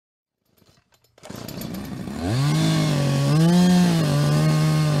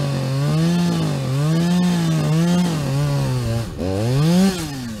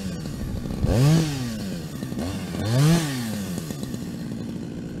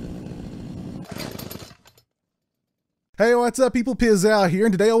Hey, what's up, people? Piz out here,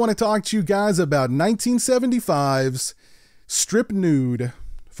 and today I want to talk to you guys about 1975's Strip Nude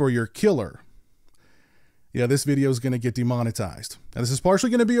for Your Killer. Yeah, this video is going to get demonetized. Now, this is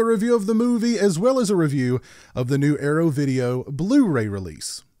partially going to be a review of the movie as well as a review of the new Arrow Video Blu-ray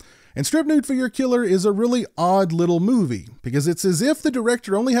release. And Strip Nude for Your Killer is a really odd little movie because it's as if the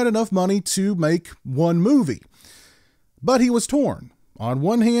director only had enough money to make one movie. But he was torn. On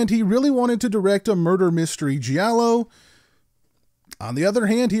one hand, he really wanted to direct a murder mystery giallo. On the other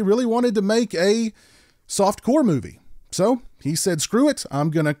hand, he really wanted to make a softcore movie. So he said, screw it,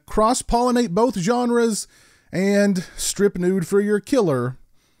 I'm going to cross-pollinate both genres, and Strip Nude for Your Killer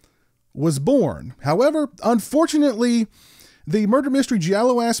was born. However, unfortunately, the murder mystery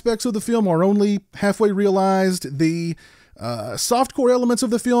giallo aspects of the film are only halfway realized. The softcore elements of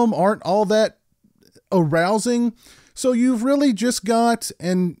the film aren't all that arousing. So you've really just got,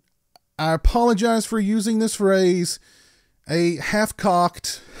 and I apologize for using this phrase, a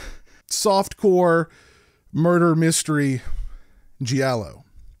half-cocked, softcore murder mystery giallo.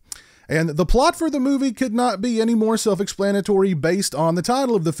 And the plot for the movie could not be any more self-explanatory based on the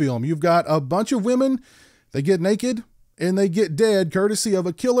title of the film. You've got a bunch of women, they get naked, and they get dead courtesy of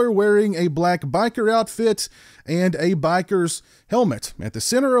a killer wearing a black biker outfit and a biker's helmet. At the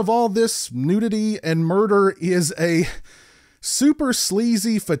center of all this nudity and murder is a super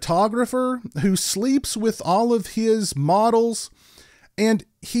sleazy photographer who sleeps with all of his models, and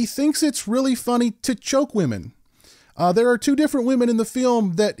he thinks it's really funny to choke women. There are two different women in the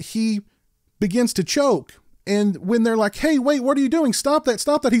film that he begins to choke, and when they're like, hey, wait, what are you doing? Stop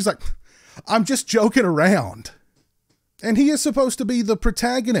that, he's like, I'm just joking around. And he is supposed to be the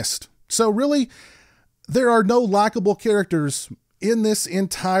protagonist. So really, there are no likable characters in this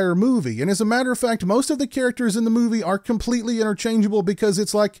entire movie. And as a matter of fact, most of the characters in the movie are completely interchangeable because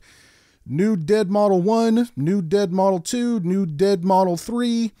it's like new Dead Model 1, new Dead Model 2, new Dead Model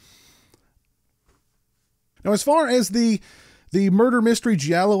 3. Now, as far as the murder mystery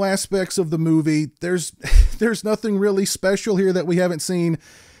giallo aspects of the movie, there's nothing really special here that we haven't seen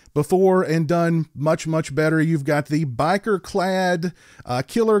before and done much, much better. You've got the biker-clad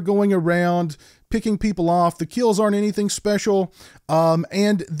killer going around, picking people off. The kills aren't anything special.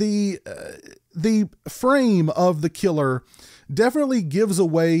 And the frame of the killer definitely gives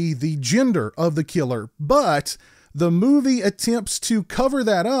away the gender of the killer. But the movie attempts to cover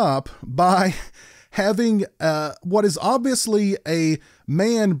that up by having what is obviously a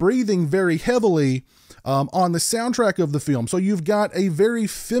man breathing very heavily on the soundtrack of the film. So you've got a very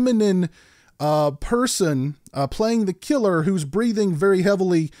feminine person playing the killer who's breathing very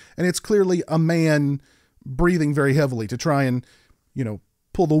heavily, and it's clearly a man breathing very heavily to try and,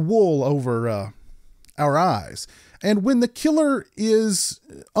 pull the wool over our eyes. And when the killer is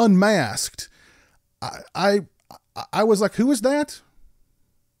unmasked, I was like, who is that?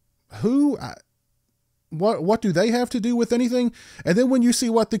 Who? What do they have to do with anything? And then when you see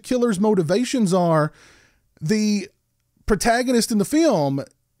what the killer's motivations are, the protagonist in the film,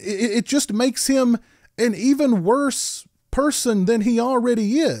 it just makes him an even worse person than he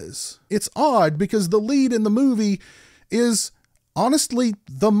already is. It's odd because the lead in the movie is honestly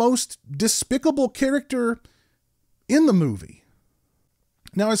the most despicable character in the movie.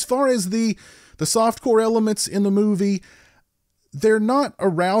 Now, as far as the softcore elements in the movie, they're not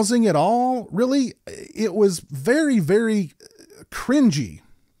arousing at all, really. It was very, very cringy,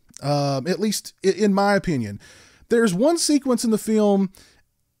 at least in my opinion. There's one sequence in the film,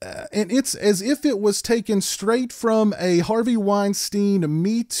 and it's as if it was taken straight from a Harvey Weinstein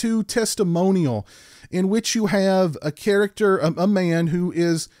Me Too testimonial, in which you have a character, a man who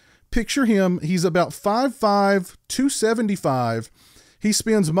is, picture him, he's about 5'5", 275. He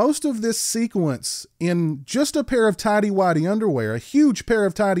spends most of this sequence in just a pair of tighty-whitey underwear, a huge pair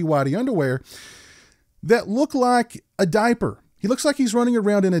of tighty-whitey underwear that look like a diaper. He looks like he's running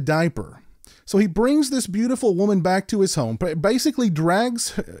around in a diaper. So he brings this beautiful woman back to his home, basically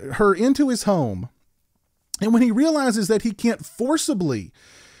drags her into his home. And when he realizes that he can't forcibly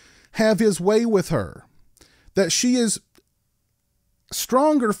have his way with her, that she is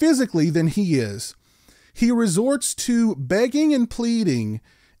stronger physically than he is, he resorts to begging and pleading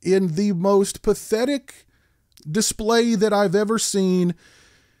in the most pathetic display that I've ever seen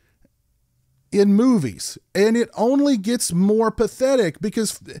in movies. And it only gets more pathetic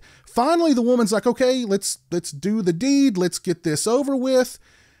because finally the woman's like, okay, let's do the deed. Let's get this over with.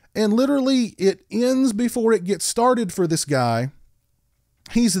 And literally it ends before it gets started for this guy.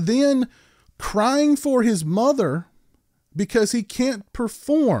 He's then crying for his mother because he can't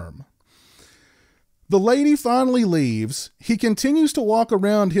perform. The lady finally leaves. He continues to walk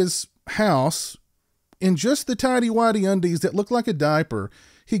around his house in just the tidy-whitey undies that look like a diaper.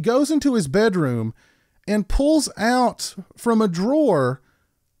 He goes into his bedroom and pulls out from a drawer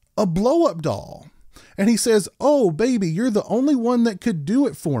a blow-up doll. And he says, "Oh, baby, you're the only one that could do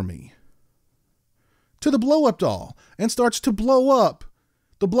it for me." To the blow-up doll, and starts to blow up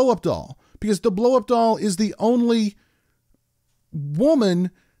the blow-up doll, because the blow-up doll is the only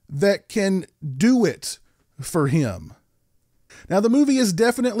woman that can do it for him. Now, the movie is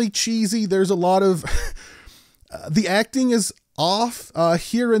definitely cheesy. There's a lot of... the acting is off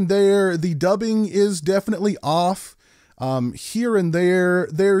here and there. The dubbing is definitely off here and there.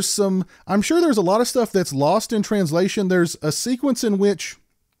 There's some... I'm sure there's a lot of stuff that's lost in translation. There's a sequence in which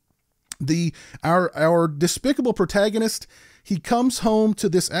our despicable protagonist, he comes home to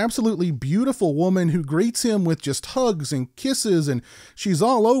this absolutely beautiful woman who greets him with just hugs and kisses, and she's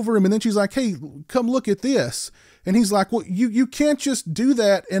all over him. And then she's like, "Hey, come look at this." And he's like, "Well, you can't just do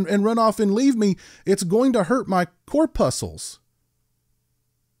that and run off and leave me. It's going to hurt my corpuscles."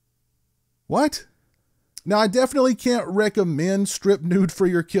 What? Now, I definitely can't recommend Strip Nude for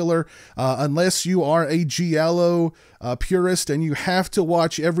Your Killer unless you are a Giallo purist and you have to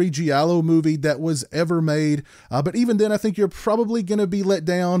watch every Giallo movie that was ever made. But even then, I think you're probably going to be let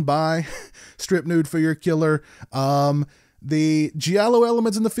down by Strip Nude for Your Killer. The Giallo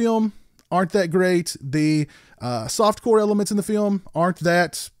elements in the film aren't that great. The softcore elements in the film aren't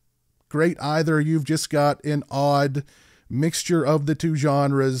that great either. You've just got an odd mixture of the two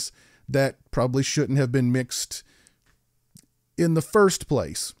genres that probably shouldn't have been mixed in the first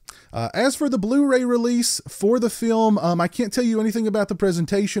place. As for the Blu-ray release for the film, I can't tell you anything about the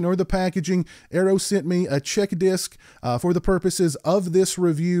presentation or the packaging. Arrow sent me a check disc for the purposes of this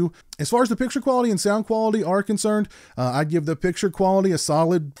review. As far as the picture quality and sound quality are concerned, I'd give the picture quality a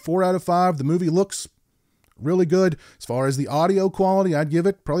solid 4 out of 5. The movie looks really good. As far as the audio quality, I'd give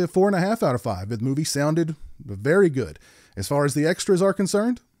it probably a 4.5 out of 5. The movie sounded very good. As far as the extras are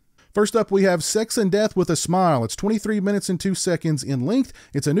concerned, first up, we have Sex and Death with a Smile. It's 23 minutes and 2 seconds in length.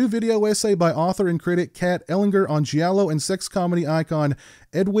 It's a new video essay by author and critic Kat Ellinger on giallo and sex comedy icon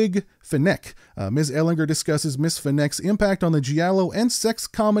Edwig Fenech. Ms. Ellinger discusses Miss Fenech's impact on the giallo and sex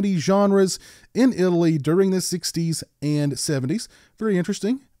comedy genres in Italy during the 60s and 70s. Very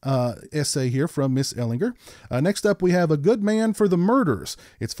interesting essay here from Miss Ellinger. Next up, we have A Good Man for the Murders.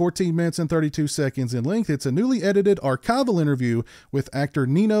 It's 14 minutes and 32 seconds in length. It's a newly edited archival interview with actor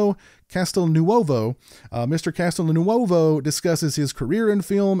Nino Castelnuovo. Mr. Castelnuovo discusses his career in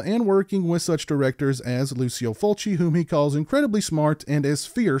film and working with such directors as Lucio Fulci, whom he calls incredibly smart and as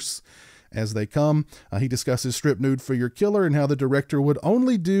fierce as they come. He discusses Strip Nude for Your Killer and how the director would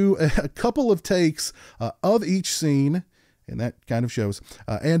only do a couple of takes of each scene, and that kind of shows,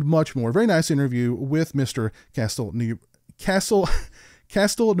 and much more. Very nice interview with Mr.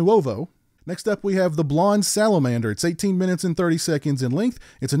 Castelnuovo. Next up, we have The Blonde Salamander. It's 18 minutes and 30 seconds in length.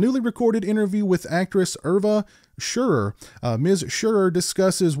 It's a newly recorded interview with actress Irva Scherer. Ms. Scherer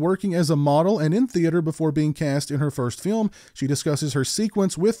discusses working as a model and in theater before being cast in her first film. She discusses her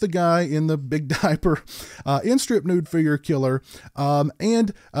sequence with the guy in the big diaper in Strip Nude for Your Killer,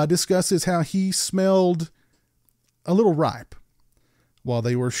 and discusses how he smelled a little ripe while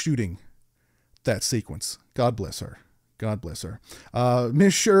they were shooting that sequence. God bless her. God bless her.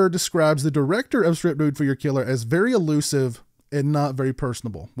 Ms. Scherer describes the director of Strip Nude for Your Killer as very elusive and not very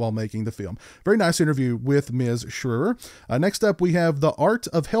personable while making the film. Very nice interview with Ms. Scherer. Next up, we have The Art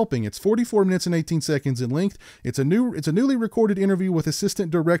of Helping. It's 44 minutes and 18 seconds in length. It's a newly recorded interview with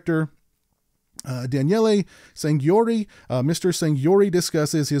assistant director Daniele Sangiori. Mr. Sangiori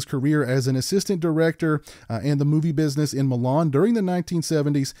discusses his career as an assistant director and the movie business in Milan during the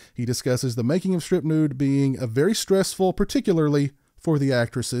 1970s. He discusses the making of Strip Nude being very stressful, particularly for the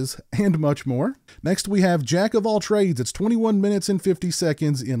actresses, and much more. Next, we have Jack of All Trades. It's 21 minutes and 50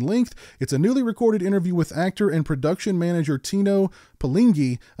 seconds in length. It's a newly recorded interview with actor and production manager Tino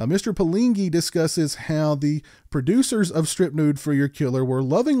Palinghi. Mr. Palinghi discusses how the producers of Strip Nude for Your Killer were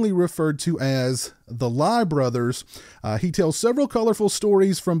lovingly referred to as the Lie Brothers. He tells several colorful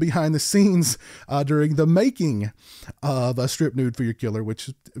stories from behind the scenes during the making of a Strip Nude for Your Killer, which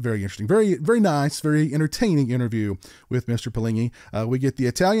is very interesting. Very, very nice, very entertaining interview with Mr. Palinghi. We get the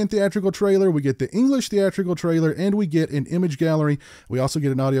Italian theatrical trailer, we get the English theatrical trailer, and we get an image gallery. We also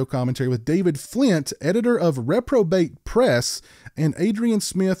get an audio commentary with David Flint, editor of Reprobate Press, and Adrian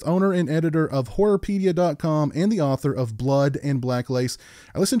Smith, owner and editor of Horrorpedia.com and the author of Blood and Black Lace.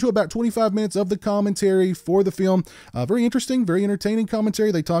 I listened to about 25 minutes of the commentary for the film. Very interesting, very entertaining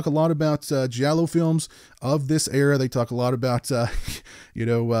commentary. They talk a lot about giallo films of this era. They talk a lot about, Strip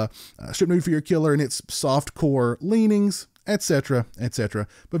Nude for Your Killer and its softcore leanings. etc., etc.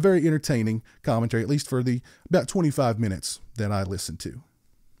 But very entertaining commentary, at least for the about 25 minutes that I listened to.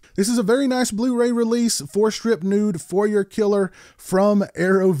 This is a very nice Blu-ray release, 4-strip nude for your killer from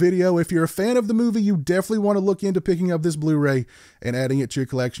Arrow Video. If you're a fan of the movie, you definitely want to look into picking up this Blu-ray and adding it to your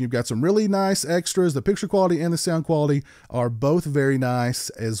collection. You've got some really nice extras. The picture quality and the sound quality are both very nice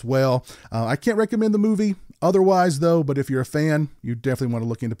as well. I can't recommend the movie otherwise, though, but if you're a fan, you definitely want to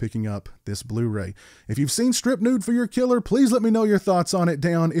look into picking up this Blu-ray. If you've seen Strip Nude for Your Killer, please let me know your thoughts on it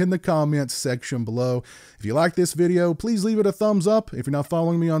down in the comments section below. If you like this video, please leave it a thumbs up. If you're not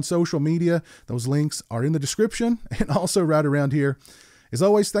following me on social media, those links are in the description and also right around here. As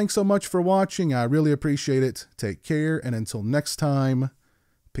always, thanks so much for watching. I really appreciate it. Take care, and until next time,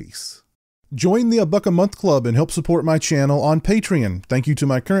 peace. Join the $1 a month club and help support my channel on Patreon. Thank you to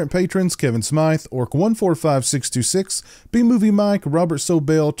my current patrons, Kevin Smythe, Orc145626, B-Movie Mike, Robert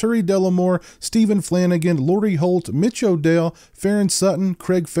Sobel, Turi Delamore, Stephen Flanagan, Lori Holt, Mitch Odell, Farron Sutton,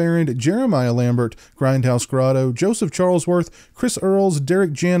 Craig Farrand, Jeremiah Lambert, Grindhouse Grotto, Joseph Charlesworth, Chris Earls,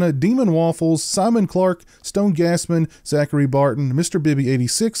 Derek Jana, Demon Waffles, Simon Clark, Stone Gassman, Zachary Barton, Mr.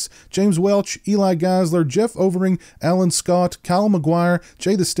 Bibby86, James Welch, Eli Geisler, Jeff Overing, Alan Scott, Kyle McGuire,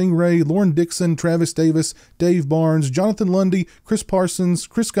 Jay the Stingray, Lauren Dixon, Travis Davis, Dave Barnes, Jonathan Lundy, Chris Parsons,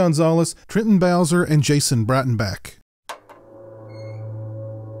 Chris Gonzalez, Trenton Bowser, and Jason Brattenbach.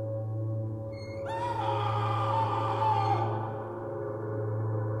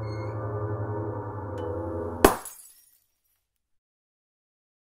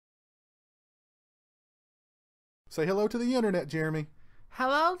 Say hello to the internet, Jeremy.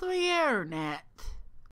 Hello to the internet.